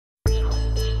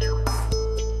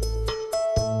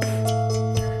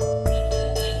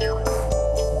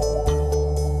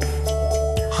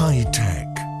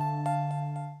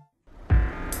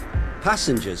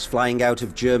Passengers flying out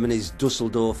of Germany's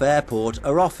Dusseldorf airport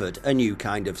are offered a new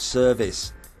kind of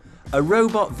service. A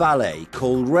robot valet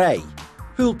called Ray,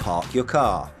 who'll park your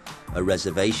car. A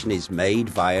reservation is made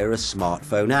via a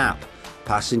smartphone app.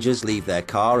 Passengers leave their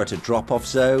car at a drop-off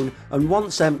zone, and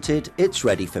once emptied, it's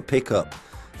ready for pickup.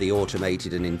 The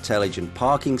automated and intelligent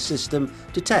parking system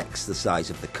detects the size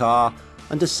of the car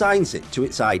and assigns it to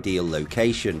its ideal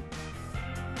location.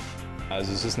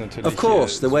 Of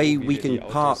course, the way we can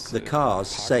park the cars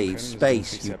saves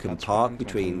space. You can park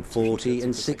between 40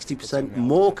 and 60%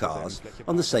 more cars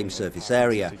on the same surface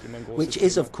area, which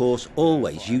is of course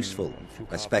always useful,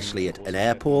 especially at an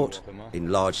airport,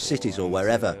 in large cities or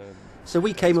wherever. So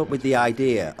we came up with the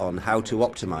idea on how to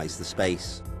optimize the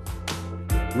space.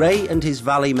 Ray and his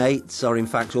valet mates are in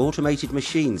fact automated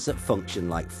machines that function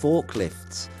like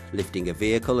forklifts, lifting a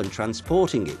vehicle and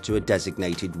transporting it to a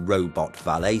designated robot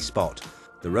valet spot.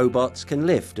 The robots can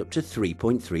lift up to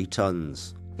 3.3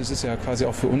 tons. This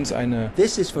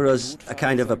is for us a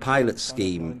kind of a pilot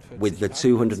scheme with the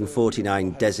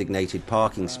 249 designated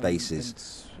parking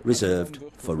spaces reserved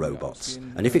for robots.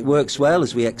 And if it works well,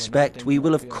 as we expect, we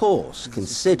will of course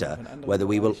consider whether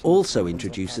we will also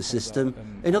introduce a system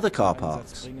in other car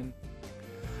parks.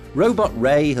 Robot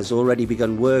Ray has already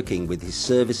begun working with his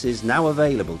services now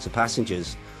available to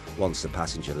passengers. Once the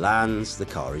passenger lands, the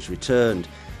car is returned.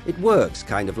 It works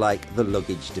kind of like the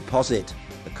luggage deposit.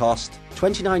 The cost,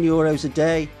 €29 a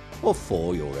day or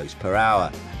 €4 per hour.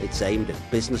 It's aimed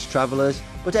at business travellers,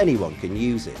 but anyone can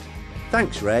use it.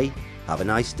 Thanks, Ray. Have a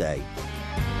nice day.